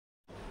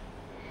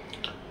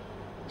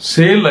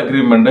Sale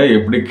அக்ரிமெண்ட்டை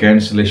எப்படி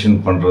cancellation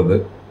பண்ணுறது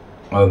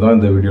அதுதான்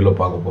இந்த வீடியோவில்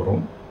பார்க்க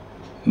போகிறோம்.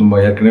 நம்ம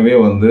ஏற்கனவே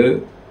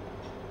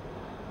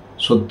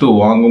சொத்து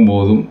வாங்கும்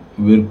போதும்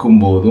விற்கும்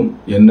போதும்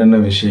என்னென்ன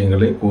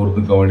விஷயங்களை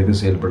கூர்ந்து கவனித்து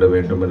செயல்பட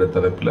வேண்டும் என்ற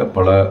தலைப்பில்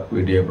பல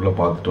வீடியோக்களை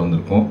பார்த்துட்டு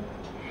வந்திருக்கோம்.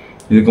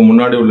 இதுக்கு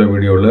முன்னாடி உள்ள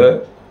வீடியோவில்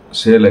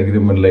சேல்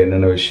அக்ரிமெண்ட்டில்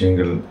என்னென்ன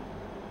விஷயங்கள்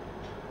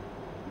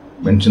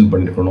மென்ஷன்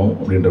பண்ணியிருக்கணும்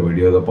அப்படின்ற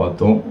வீடியோவை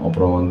பார்த்தோம்.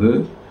 அப்புறம்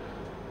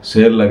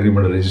சேல்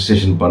அக்ரிமெண்ட்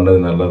ரெஜிஸ்ட்ரேஷன்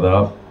பண்ணுறது நல்லதா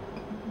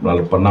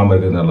பண்ணாமல்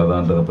இருக்கிறது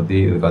நல்லதான்றதை பற்றி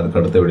அதுக்கு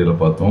அடுத்த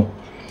வீடியோவில் பார்த்தோம்.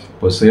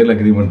 இப்போ சேல்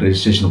அக்ரிமெண்ட்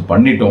ரெஜிஸ்ட்ரேஷன்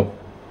பண்ணிட்டோம்,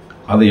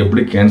 அதை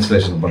எப்படி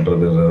கேன்சலேஷன்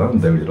பண்ணுறதுன்றதை தான்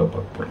இந்த வீடியோவில்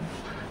பார்க்க போகிறோம்.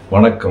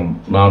 வணக்கம்,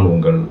 நான்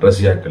உங்கள்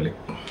ரசியாக்களே.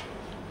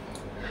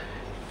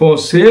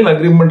 இப்போது சேல்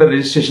அக்ரிமெண்ட்டை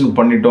ரெஜிஸ்ட்ரேஷன்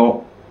பண்ணிட்டோம்.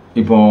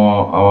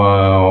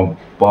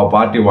 இப்போ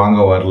பார்ட்டி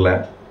வாங்க வரல,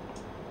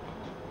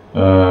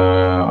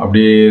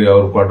 அப்படியே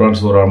அவருக்கு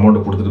அட்வான்ஸ் ஒரு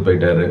அமௌண்ட்டு கொடுத்துட்டு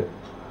போயிட்டாரு.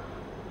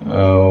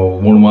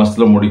 3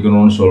 மாதத்தில்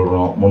முடிக்கணும்னு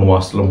சொல்கிறோம், 3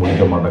 மாதத்தில்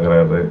முடிக்க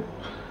மாட்டேங்கிறாரு.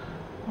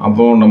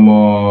 அப்போ நம்ம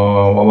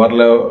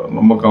வரல,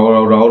 நமக்கு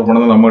அவர்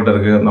பணம் தான் நம்மகிட்ட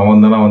இருக்குது, நம்ம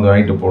தானே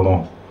வாங்கிட்டு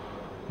போகணும்.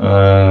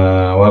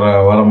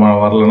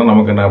 வரலைன்னா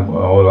நமக்கு என்ன,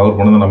 அவர்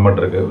பணம் தான்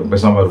நம்மகிட்ட இருக்குது,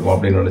 பேசாமல் இருக்கும்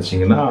அப்படின்னு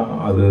நினச்சிங்கன்னா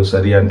அது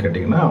சரியான்னு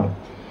கேட்டிங்கன்னா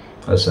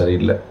அது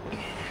சரியில்லை.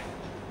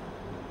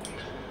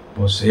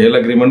 இப்போ சேல்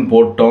அக்ரிமெண்ட்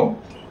போட்டோம்,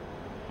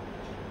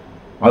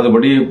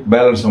 அதுபடி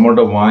பேலன்ஸ்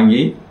அமௌண்ட்டை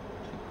வாங்கி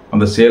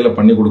அந்த சேலை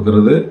பண்ணி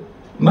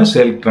கொடுக்கறதுனா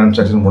சேல்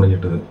டிரான்சாக்ஷன்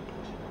முடிஞ்சிட்டுது.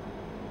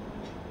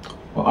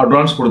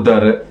 அட்வான்ஸ்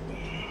கொடுத்தாரு,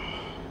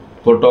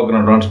 ஒரு டோக்கன்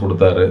அட்வான்ஸ்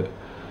கொடுத்தாரு,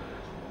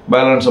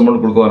 பேலன்ஸ்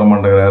அமௌண்ட் கொடுக்க வர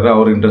மாட்டேங்கிறாரு,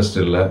 அவர் இன்ட்ரெஸ்ட்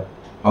இல்லை,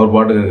 அவர்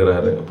பாட்டுக்கு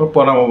இருக்கிறாரு.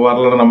 இப்போ நம்ம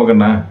வரலன்னா நமக்கு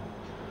என்ன,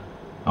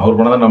 அவர்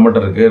பணம் தான்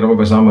நம்மகிட்ட இருக்குது, நம்ம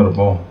பேசாமல்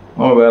இருப்போம்,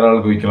 நம்ம வேறு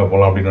ஆளுக்கு விற்கலாம்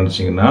போகலாம் அப்படின்னு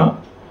நினச்சிங்கன்னா,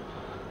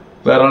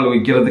 வேறு ஆளுக்கு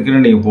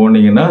விற்கிறதுக்குன்னு நீங்கள்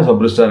போனீங்கன்னா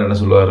சப்ரிஸ்டார் என்ன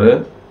சொல்லுவார்,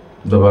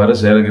 இந்த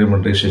வேறு சேல்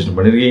அக்ரிமெண்ட் ரெஜிஸ்ட்ரேஷன்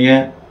பண்ணியிருக்கீங்க,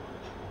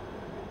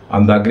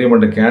 அந்த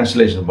அக்ரிமெண்ட்டை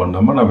கேன்சலேஷன்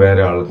பண்ணாமல் நான்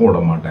வேறு ஆளுக்கும்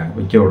விட மாட்டேன்,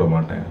 விற்க விட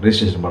மாட்டேன்,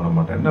 ரெஜிஸ்ட்ரேஷன் பண்ண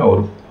மாட்டேன்னு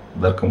அவர்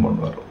தர்க்கம்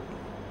பண்ணுவார்.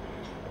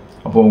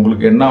 அப்போ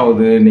உங்களுக்கு என்ன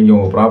ஆகுது, நீங்கள்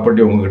உங்கள்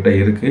ப்ராப்பர்ட்டி உங்கள்கிட்ட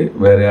இருக்குது,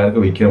 வேறு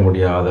யாருக்கும் விற்க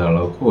முடியாத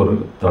அளவுக்கு ஒரு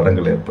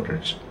தடங்கள்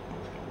ஏற்பட்டுருச்சு.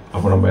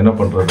 அப்போ நம்ம என்ன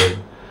பண்ணுறது,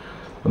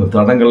 அந்த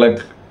தடங்களை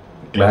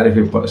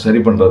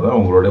சரி பண்ணுறது தான்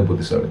உங்களுடைய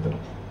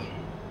புத்திசாலித்தனம்.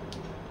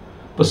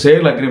 இப்போ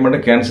சேல்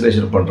அக்ரிமெண்ட்டை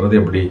கேன்சலேஷன் பண்ணுறது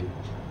எப்படி,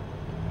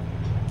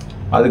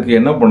 அதுக்கு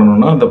என்ன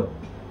பண்ணணும்னா, அந்த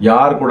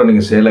யார் கூட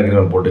நீங்கள் சேல்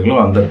அக்ரிமெண்ட் போட்டிங்களோ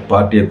அந்த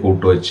பார்ட்டியை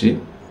கூப்பிட்டு வச்சு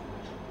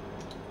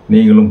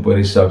நீங்களும் போய்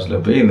ரிஜிஸ்டர்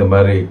ஆஃபீஸில் போய் இந்த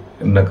மாதிரி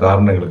என்ன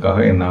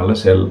காரணங்களுக்காக என்னால்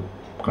சேல்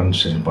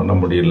கன்ஸ்ட்ரக்ஷன் பண்ண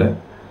முடியல,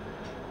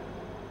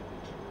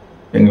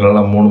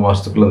 எங்களால் 3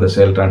 மாதத்துக்குள்ளே இந்த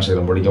சேல்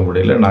டிரான்சாக்ஷன் முடிக்க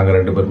முடியல, நாங்கள்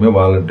 2 பேருமே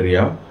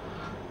வாலண்டரியாக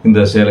இந்த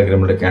சேல்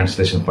அக்ரிமெண்ட்டை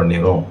கேன்சலேஷன்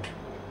பண்ணிடுறோம்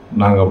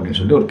நாங்கள் அப்படின்னு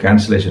சொல்லி ஒரு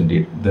கேன்சலேஷன்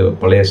டீட், இந்த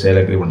பழைய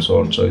sale agreement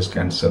so is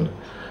cancel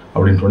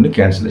அப்படின்னு சொல்லி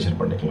கேன்சலேஷன்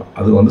பண்ணிக்கலாம்.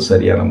 அது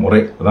சரியான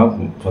முறை, அதான்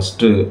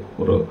ஃபஸ்ட்டு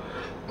ஒரு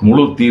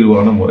முழு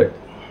தீர்வான முறை.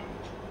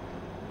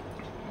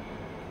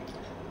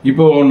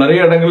 இப்போது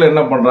நிறைய இடங்களில்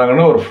என்ன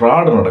பண்ணுறாங்கன்னா, ஒரு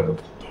ஃப்ராடு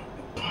நடக்குது.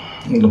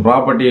 இந்த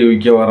ப்ராப்பர்ட்டியை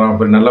விற்க வரான்,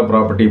 அப்படி நல்ல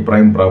ப்ராப்பர்ட்டி,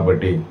 ப்ரைம்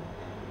ப்ராப்பர்ட்டி,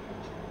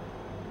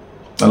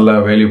 நல்ல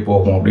வேல்யூ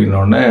போகும்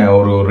அப்படின்னோடனே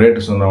ஒரு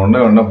ரேட்டு சொன்னோடனே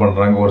என்ன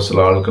பண்ணுறாங்க, ஒரு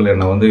சில ஆட்கள்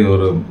என்னை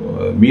ஒரு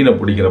மீனை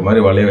பிடிக்கிற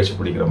மாதிரி, வலையை வச்சு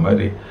பிடிக்கிற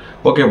மாதிரி,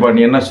 ஓகேப்பா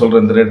நீ என்ன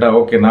சொல்கிற இந்த ரேட்டா,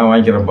 ஓகே நான்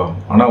வாங்கிக்கிறேன்ப்பா,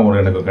 ஆனால்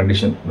எனக்கு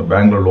கண்டிஷன், இந்த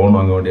பேங்க்கில் லோன்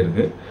வாங்க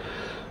வேண்டியிருக்கு,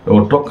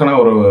 ஒரு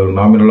டோக்கனாக ஒரு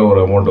நாமினலாக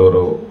ஒரு அமௌண்ட்டு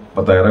ஒரு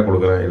 10,000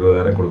 கொடுக்குறேன்,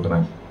 20,000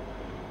 கொடுக்குறேன்,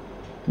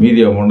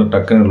 மீதி அமௌண்ட்டு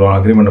டக்குன்னு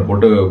அக்ரிமெண்ட்டை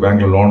போட்டு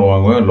பேங்க்கில் லோன்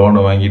வாங்குவேன்,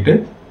 லோனை வாங்கிட்டு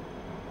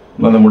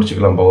நான்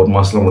முடிச்சுக்கலாம்ப்பா, 1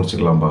 மாதத்தில்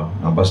முடிச்சுக்கலாம்ப்பா,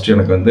 நான் ஃபஸ்ட்டு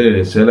எனக்கு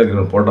சேல்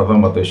அக்ரிமெண்ட் போட்டால்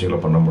தான் மற்ற விஷயங்களை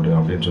பண்ண முடியும்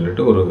அப்படின்னு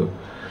சொல்லிட்டு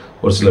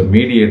ஒரு சில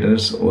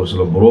மீடியேட்டர்ஸ், ஒரு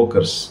சில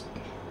புரோக்கர்ஸ்,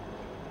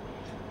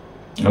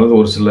 அல்லது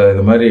ஒரு சில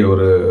இது மாதிரி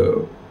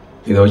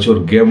இதை வச்சு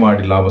ஒரு கேம்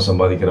ஆடி லாபம்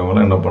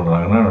சம்பாதிக்கிறவங்களாம் என்ன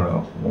பண்ணுறாங்கன்னா,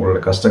 உங்களோட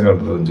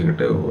கஷ்டங்கள்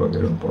தெரிஞ்சுக்கிட்டு ஒரு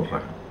அக்ரிமெண்ட்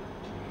போடுறாங்க.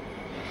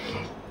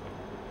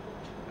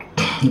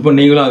 இப்போ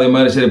நீங்களும் அதே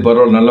மாதிரி சரி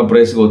பரவாயில்ல நல்ல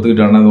ப்ரைஸுக்கு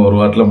ஒத்துக்கிட்டானா ஒரு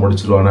வாரத்தில்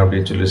முடிச்சிருவானே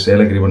அப்படின்னு சொல்லி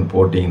சேல் அக்ரிமெண்ட்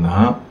போட்டிங்கன்னா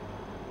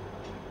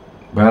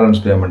பேலன்ஸ்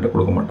பேமெண்ட்டை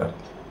கொடுக்க மாட்டார்,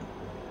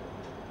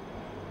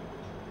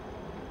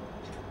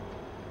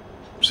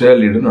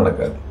 சேல் ஈடு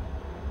நடக்காது.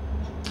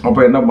 அப்போ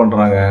என்ன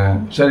பண்ணுறாங்க,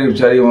 சரி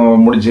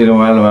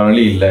முடிச்சிடும், வேறு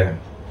வழி இல்லை,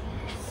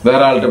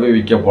 வேறு ஆள்கிட்ட போய்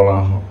விற்க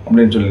போகலாம்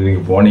அப்படின்னு சொல்லி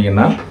நீங்கள்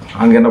போனீங்கன்னா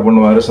அங்கே என்ன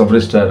பண்ணுவார்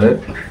சப்ரிஸ்டாரு,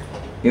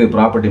 இது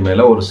ப்ராப்பர்ட்டி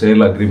மேலே ஒரு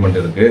சேல்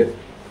அக்ரிமெண்ட் இருக்குது,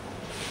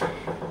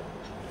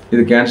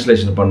 இது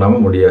கேன்சலேஷன்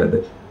பண்ணாமல் முடியாது,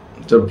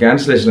 சரி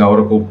கேன்சலேஷன்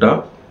அவரை கூப்பிட்டா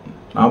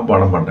நான்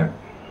பண்ண மாட்டேன்,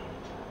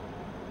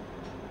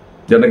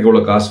 எனக்கு இவ்வளோ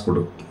காசு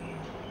கொடு,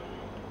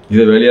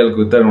 இதை வெளியாளுக்கு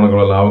விற்றா உனக்கு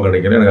இவ்வளோ லாபம்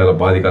கிடைக்கிறேன், எனக்கு அதில்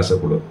பாதி காசை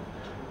கொடு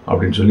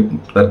அப்படின்னு சொல்லி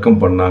தர்க்கம்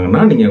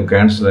பண்ணாங்கன்னா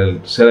நீங்கள்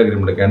சேல்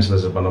அக்ரிமெண்ட்டை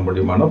கேன்சலேஷன் பண்ண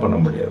முடியுமானா பண்ண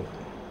முடியாது.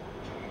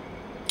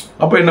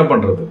 அப்போ என்ன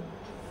பண்ணுறது,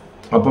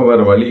 அப்போ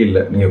வேறு வழி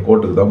இல்லை, நீங்கள்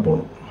கோர்ட்டுக்கு தான்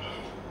போகணும்,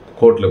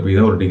 கோர்ட்டில் போய்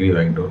தான் ஒரு டிகிரி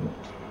வாங்கிட்டு வரணும்.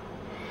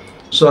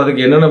 ஸோ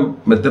அதுக்கு என்னென்ன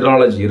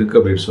மெத்தடாலஜி இருக்குது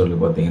அப்படின்னு சொல்லி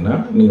பார்த்தீங்கன்னா,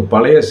 நீங்கள்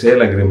பழைய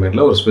சேல்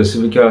அக்ரிமெண்ட்டில் ஒரு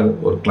ஸ்பெசிஃபிக்காக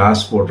ஒரு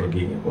கிளாஸ்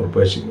போட்டிருக்கீங்க, ஒரு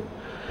பேச்சுக்கு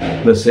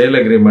இந்த சேல்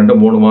அக்ரிமெண்ட்டை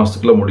 3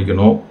 மாதத்துக்குள்ளே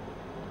முடிக்கணும்,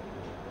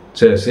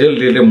 சேல்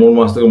டீலே 3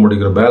 மாதத்துக்கு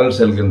முடிக்கணும், பேலன்ஸ்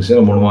சேல்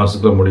கண்டிஷன் 3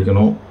 மாதத்துக்குள்ளே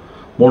முடிக்கணும்,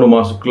 3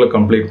 மாதத்துக்குள்ளே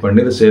கம்ப்ளீட்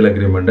பண்ணி இந்த சேல்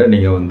அக்ரிமெண்ட்டை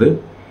நீங்கள்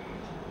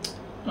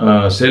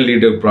சேல்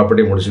டீடு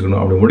ப்ராப்பர்ட்டி முடிச்சுக்கணும்.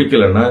 அப்படி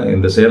முடிக்கலைன்னா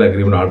இந்த சேல்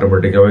அக்ரிமெண்ட்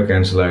ஆட்டோமேட்டிக்காகவே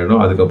கேன்சல்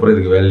ஆகிடும். அதுக்கப்புறம்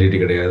இதுக்கு வேலிடிட்டி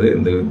கிடையாது.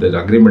 இந்த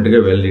அக்ரிமெண்ட்டுக்கு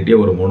வேலிடிட்டியே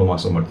ஒரு 3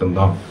 மாதம்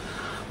மட்டும்தான்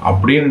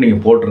அப்படின்னு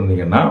நீங்கள்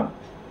போட்டிருந்தீங்கன்னா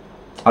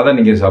அதை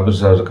நீங்கள்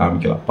சப்ரிஜிஸ்ட்ரார்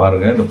காமிக்கலாம்.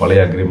 பாருங்கள், இந்த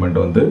பழைய அக்ரிமெண்ட்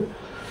வந்து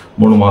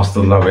 3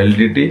 மாதத்துல தான்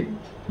வேலிடிட்டி,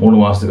 3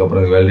 மாதத்துக்கு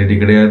அப்புறம் இது வேலிடிட்டி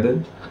கிடையாது,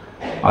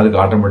 அதுக்கு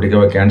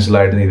ஆட்டோமேட்டிக்காகவே கேன்சல்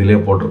ஆகிடுது இதிலே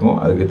போட்டிருக்கோம்.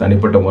 அதுக்கு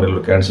தனிப்பட்ட முறையில்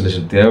ஒரு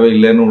கேன்சலேஷன்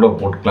தேவையில்லைன்னு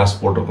கூட கிளாஸ்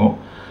போட்டிருக்கோம்.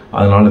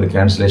 அதனால் இது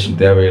கேன்சலேஷன்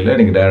தேவையில்லை,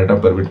 நீங்கள் டைரெக்டாக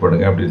பெர்மிட்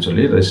பண்ணுங்கள் அப்படின்னு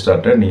சொல்லி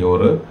ரெஜிஸ்ட்ரார்ட்ட நீங்கள்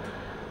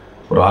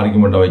ஒரு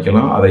ஆர்குமெண்ட்டை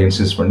வைக்கலாம். அதை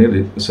இன்சிஸ்ட் பண்ணி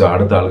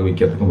அடுத்த ஆளுக்கு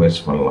விற்கிறதுக்கு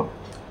முயற்சி பண்ணலாம்.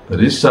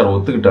 ரெஜிஸ்ட்ரார்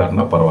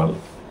ஒத்துக்கிட்டாருன்னா பரவாயில்ல.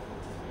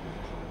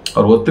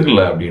 அவர்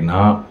ஒத்துக்கலை அப்படின்னா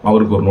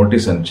அவருக்கு ஒரு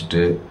நோட்டீஸ்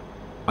அனுப்பிச்சிட்டு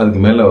அதுக்கு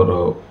மேலே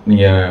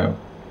நீங்கள்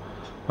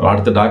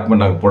அடுத்த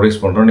டாக்குமெண்ட் நாங்கள்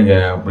ப்ரொடியூஸ் பண்ணுறோம்,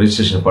 நீங்கள்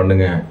ரெஜிஸ்ட்ரேஷன்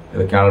பண்ணுங்கள்,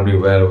 இதை கேனபடி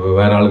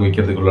வேறு ஆளுக்கு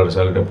விற்கிறதுக்குள்ள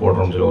சேலரிட்டை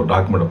போடுறோம்னு சொல்லி ஒரு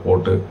டாக்குமெண்ட்டை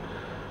போட்டு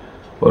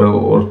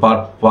ஒரு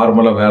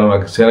ஃபார்மலாக வேற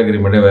ஒரு சேல்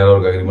அக்ரிமெண்ட்டே வேற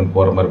ஒரு அக்ரிமெண்ட்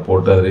போகிற மாதிரி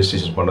போட்டு அதை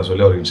ரெஜிஸ்ட்ரேஷன் பண்ண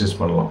சொல்லி அவர் இன்சிஸ்ட்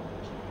பண்ணலாம்.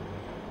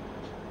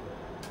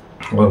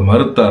 அவர்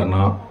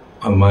மறுத்தார்னா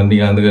அந்த மாதிரி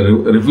நீங்கள் அந்த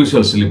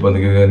ரிஃப்யூசல் ஸ்லிப்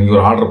வந்து நீங்கள்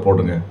ஒரு ஆர்டர்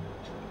போட்டுங்க.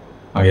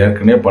 நாங்கள்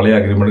ஏற்கனவே பழைய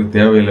அக்ரிமெண்ட்டுக்கு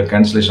தேவையில்லை,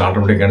 கேன்சலேஷன்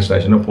ஆட்டோமேட்டிக்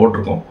கேன்சலேஷனே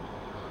போட்டிருக்கோம்,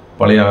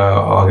 பழைய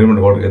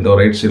அக்ரிமெண்ட் போட்டுருக்கு எந்த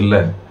ஒரு ரைட்ஸ்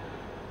இல்லை,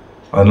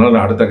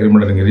 அதனால் அடுத்த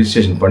அக்ரிமெண்ட்டை நீங்கள்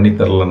ரிஜிஸ்ட்ரேஷன் பண்ணி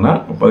தரலன்னா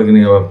அப்போ அதுக்கு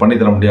நீங்கள் பண்ணி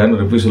தர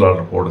முடியாதுன்னு ரிஃப்யூசல்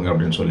ஆர்டர் போடுங்க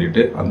அப்படின்னு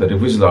சொல்லிவிட்டு அந்த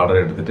ரிஃப்யூசல்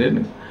ஆர்டர்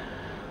எடுத்துகிட்டு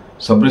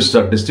சப்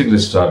ரிஜிஸ்ட்ரார் டிஸ்ட்ரிக்ட்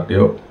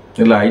ரிஜிஸ்ட்ரார்ட்டையோ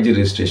இல்லை ஐஜி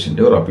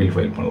ரெஜிஸ்ட்ரேஷன்ட்டையோ ஒரு அப்பீல்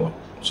ஃபைல் பண்ணலாம்.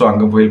 ஸோ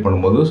அங்கே ஃபைல்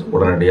பண்ணும்போது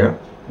உடனடியாக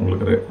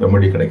உங்களுக்கு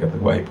ரெமெடி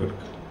கிடைக்கிறதுக்கு வாய்ப்பு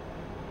இருக்குது.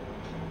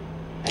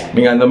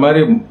 நீங்கள் அந்த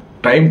மாதிரி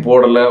டைம்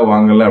போடலை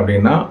வாங்கலை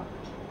அப்படின்னா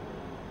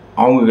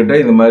அவங்கக்கிட்ட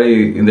இந்த மாதிரி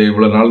இந்த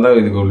இவ்வளோ நாள் தான்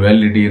இதுக்கு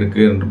வேலிடிட்டி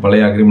இருக்குது,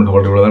 பழைய அக்ரிமெண்ட்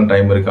ஹோல்டர் இவ்வளோ தான்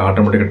டைம் இருக்குது,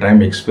 ஆட்டோமேட்டிக்காக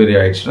டைம் எக்ஸ்பைரி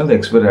ஆகிடுச்சுன்னா அது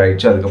எக்ஸ்பைரி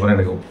ஆகிடுச்சு, அதுக்கப்புறம்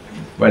எனக்கு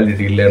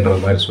வேலிடிட்டி இல்லைன்ற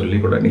மாதிரி சொல்லி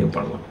கூட நீங்கள்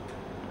பண்ணலாம்.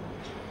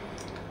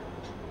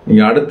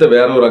 நீங்கள் அடுத்த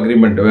வேற ஒரு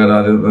அக்ரிமெண்ட் வேறு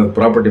அது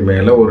ப்ராப்பர்ட்டி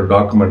மேலே ஒரு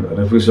டாக்குமெண்ட்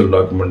ரெஃப்யூசல்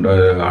டாக்குமெண்ட்டோ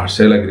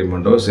சேல்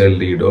அக்ரிமெண்ட்டோ சேல்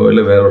டீடோ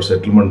இல்லை வேற ஒரு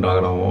செட்டில்மெண்ட்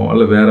ஆகிறமோ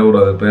இல்லை வேற ஒரு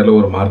அது பேரில்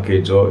ஒரு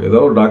மார்க்கேஜோ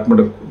ஏதோ ஒரு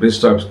டாக்குமெண்ட்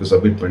ரிஜிஸ்டர் ஆஃபீஸ்க்கு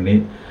சப்மிட் பண்ணி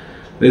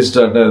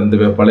ரிஜிஸ்டார்ட்ட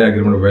இந்த பழைய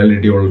அக்ரிமெண்ட்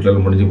வேலிடிட்டி உள்ள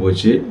முடிஞ்சு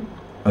போச்சு,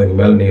 அதுக்கு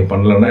மேலே நீங்கள்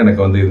பண்ணலன்னா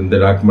எனக்கு வந்து இந்த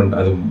டாக்குமெண்ட்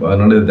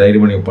அதனால இது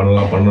தைரியமாக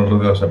நீங்கள்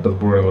பண்ணுறது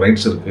சட்டத்துக்கு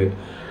ரைட்ஸ் இருக்குது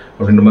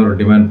அப்படின்ற மாதிரி ஒரு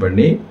டிமாண்ட்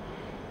பண்ணி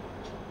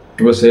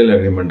இப்போ சேல்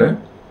அக்ரிமெண்ட்டை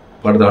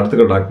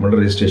அடுத்த டாக்குமெண்ட்டை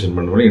ரெஜிஸ்ட்ரேஷன்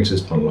பண்ணி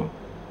இன்சிஸ்ட் பண்ணலாம்.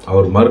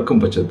 அவர்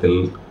மறுக்கும் பட்சத்தில்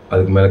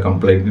அதுக்கு மேலே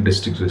கம்ப்ளைண்ட்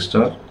டிஸ்ட்ரிக்ட்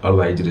ரிஜிஸ்ட்ரார்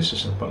அல்லது ஐஜி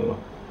ரெஜிஸ்ட்ரேஷன்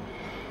பண்ணலாம்.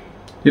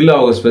 இல்லை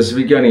அவங்க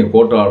ஸ்பெசிஃபிக்காக நீங்கள்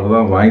கோர்ட் ஆர்டர்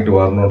தான் வாங்கிட்டு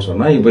வரணும்னு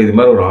சொன்னால் இப்போ இது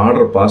மாதிரி ஒரு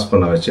ஆர்டர் பாஸ்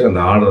பண்ண வச்சு அந்த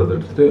ஆர்டரை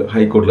எடுத்துகிட்டு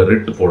ஹைகோர்ட்டில்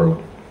ரிட்டு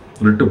போடலாம்.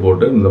 ரிட்டு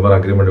போட்டு இந்த மாதிரி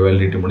அக்ரிமெண்ட்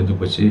வேலிடிட்டி முடிஞ்சு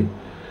போச்சு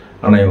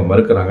ஆனால் இவங்க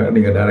மறுக்கிறாங்க,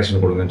 நீங்கள்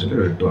டைரக்ஷன் கொடுங்கன்னு சொல்லி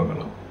ரிட்டு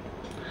வாங்கலாம்.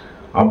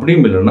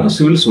 அப்படியும் இல்லைன்னா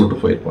சிவில்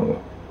சூட்டு ஃபைல்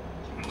பண்ணலாம்.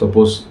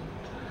 Suppose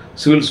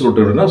civil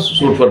சூட்டுனா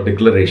suit for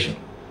declaration,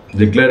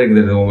 declaring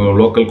உங்கள்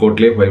லோக்கல்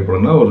கோர்ட்லேயே ஃபைல்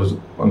பண்ணணும்னா ஒரு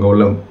அங்கே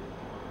உள்ள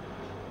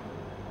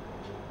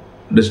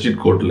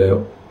டிஸ்ட்ரிக்ட் கோர்ட்லேயோ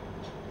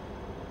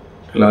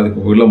இல்லை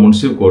அதுக்கு உள்ள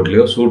municipal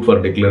கோர்ட்லேயோ suit for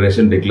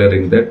declaration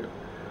declaring that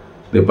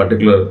the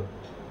particular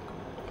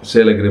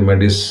sale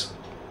agreement is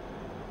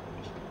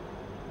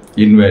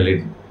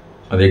invalid,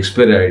 அது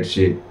எக்ஸ்பைரி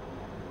ஆகிடுச்சு,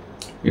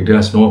 it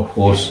has no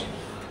force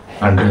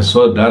and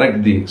so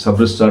direct the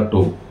sub registrar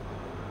to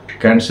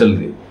cancel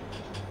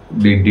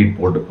தி டீட்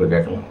போட்டு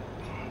கேட்கலாம்.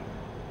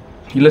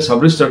 இல்லை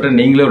சப் ரிஜிஸ்ட்ரார்ட்ட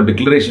நீங்களே ஒரு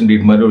டிக்ளரேஷன்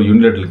டீட் மாதிரி ஒரு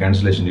யூனிலேட்டரல்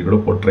கேன்சலேஷன் டீட் கூட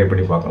போட்டு ட்ரை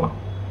பண்ணி பார்க்கலாம்.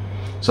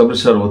 சப்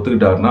ரிஜிஸ்ட்ரார்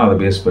ஒத்துக்கிட்டாருன்னா அதை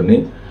பேஸ் பண்ணி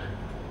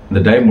இந்த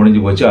டைம்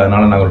முடிஞ்சு போச்சு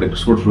அதனால் நாங்கள்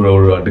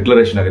ஒரு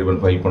டிக்ளரேஷன்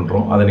அக்ரிமெண்ட் ஃபைல்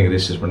பண்ணுறோம், அதை நீங்கள்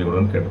ரெஜிஸ்டர் பண்ணி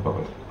கொடுன்னு கேட்டு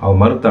பார்க்கலாம். அவன்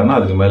மறுத்தான்னா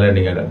அதுக்கு மேலே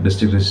நீங்கள்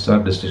டிஸ்ட்ரிக்ட்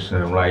ரிஜிஸ்ட்ரார்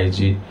டிஸ்ட்ரிக்ட்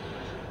ஐஜி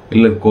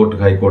இல்லை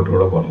கோர்ட்டுக்கு ஹைகோர்ட்டு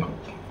கூட போடலாம்.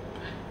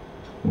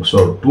 ஸோ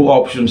 2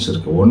 ஆப்ஷன்ஸ்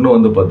இருக்குது. ஒன்று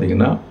வந்து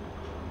பார்த்தீங்கன்னா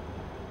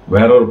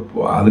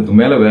அதுக்கு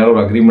மேலே வேற ஒரு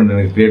அக்ரிமெண்ட்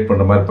எனக்கு கிரியேட்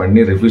பண்ணுற மாதிரி பண்ணி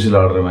ரெஃப்யூசல்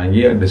ஆர்டர்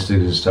வாங்கி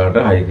டிஸ்ட்ரிக்ட்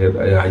ரிஜிஸ்ட்ரார்ட்ட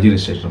ஐஜி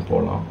ரெஜிஸ்ட்ரேஷன்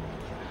போகலாம்.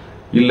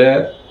 இல்லை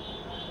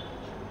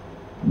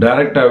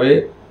டைரெக்டாகவே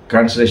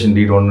கேன்சலேஷன்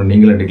டீட் ஒன்று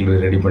நீங்களே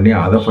டிக்ளேர் ரெடி பண்ணி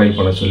அதை ஃபைல்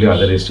பண்ண சொல்லி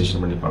அதை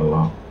ரெஜிஸ்ட்ரேஷன் பண்ணி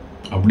பண்ணலாம்.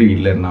 அப்படி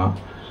இல்லைன்னா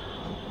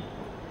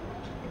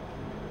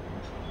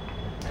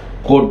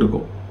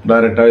கோர்ட்டுக்கும்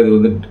டைரெக்டாக இது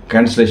வந்து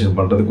கேன்சலேஷன்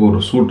பண்ணுறதுக்கு ஒரு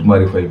சூட்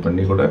மாதிரி ஃபைல்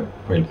பண்ணி கூட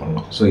ஃபைல்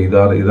பண்ணலாம். ஸோ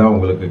இதான்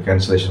உங்களுக்கு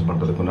cancellation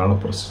பண்ணுறதுக்குண்டான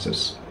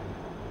procedures.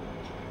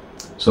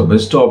 So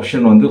best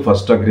option வந்து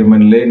ஃபஸ்ட்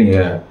அக்ரிமெண்ட்லேயே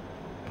நீங்கள்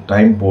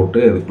டைம் போட்டு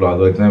அதுக்குள்ள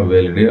அது வரைக்கும் தான்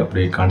வேலிடு,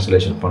 அப்படி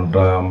கேன்சலேஷன் பண்ணுற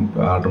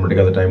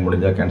ஆட்டோமேட்டிக்காக அது டைம்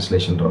முடிஞ்சால்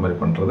கேன்சலேஷன்ற மாதிரி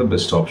பண்ணுறது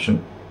பெஸ்ட் ஆப்ஷன்.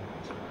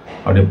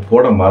 அப்படி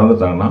போட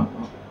மறந்துட்டாங்கன்னா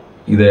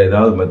இதை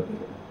ஏதாவது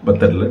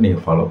மெத்தடில்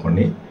நீங்கள் ஃபாலோ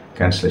பண்ணி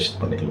கேன்சலேஷன்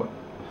பண்ணிக்கலாம்.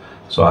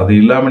 ஸோ அது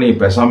இல்லாமல்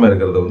நீங்கள் பேசாமல்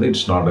இருக்கிறது வந்து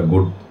it's not a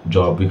good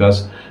job. Because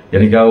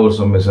எனக்காக ஒரு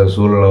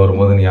சூழ்நிலை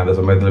வரும்போது நீ அந்த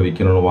சமயத்தில்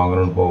விற்கணும்னு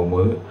வாங்கணும்னு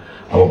போகும்போது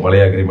அவள்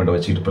பழைய அக்ரிமெண்ட்டை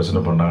வச்சுக்கிட்டு பிரச்சனை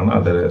பண்ணுறாங்கன்னா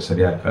அது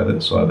சரியாக இருக்காது.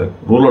 ஸோ அதை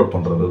ரூல் அவுட்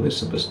பண்ணுறது வந்து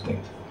இட்ஸ் பெஸ்ட்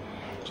திங்.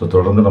 ஸோ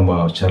தொடர்ந்து நம்ம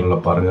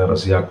சேனலில் பாருங்கள்.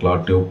 ரசியாக் லா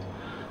டியூப்,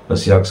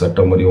 ரசியாக்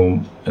சட்டம் அறிவோம்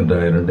என்ற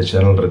 2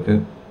 சேனல்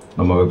இருக்குது.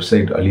 நம்ம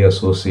வெப்சைட் அலி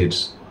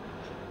அசோசியேட்ஸ்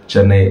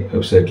சென்னை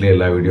வெப்சைட்லேயே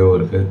எல்லா வீடியோவும்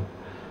இருக்குது.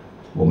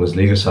 உங்கள்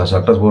லீகல்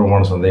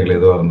சட்டபூர்வமான சந்தேகங்கள்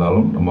எதுவாக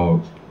இருந்தாலும் நம்ம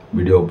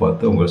வீடியோவை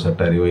பார்த்து உங்கள்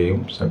சட்ட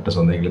அறிவையும் சட்ட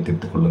சந்தேகங்களை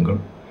தீர்த்து கொள்ளுங்கள்.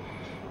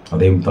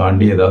 அதையும்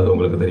தாண்டி ஏதாவது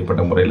உங்களுக்கு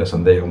தனிப்பட்ட முறையில்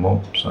சந்தேகமோ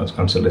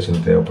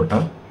கன்சல்டேஷன்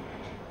தேவைப்பட்டால்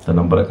இந்த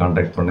நம்பரை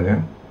கான்டாக்ட்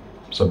பண்ணுங்கள்.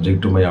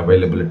 Subject to my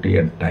availability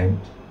and time.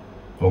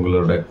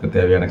 உங்களோட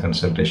தேவையான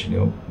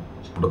கன்சல்டேஷனையும்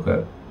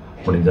கொடுக்க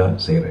முடிஞ்சால்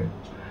செய்கிறேன்.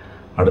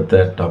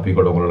 அடுத்த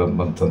டாப்பிக்கோடு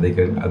உங்களிடம்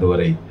சந்திக்கிறேன்.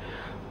 அதுவரை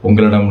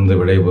உங்களிடமிருந்து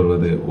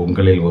விடைபெறுவது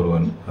உங்களில்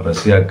ஒருவன்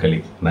ரஷ்யா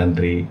கலி.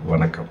 நன்றி,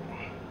 வணக்கம்.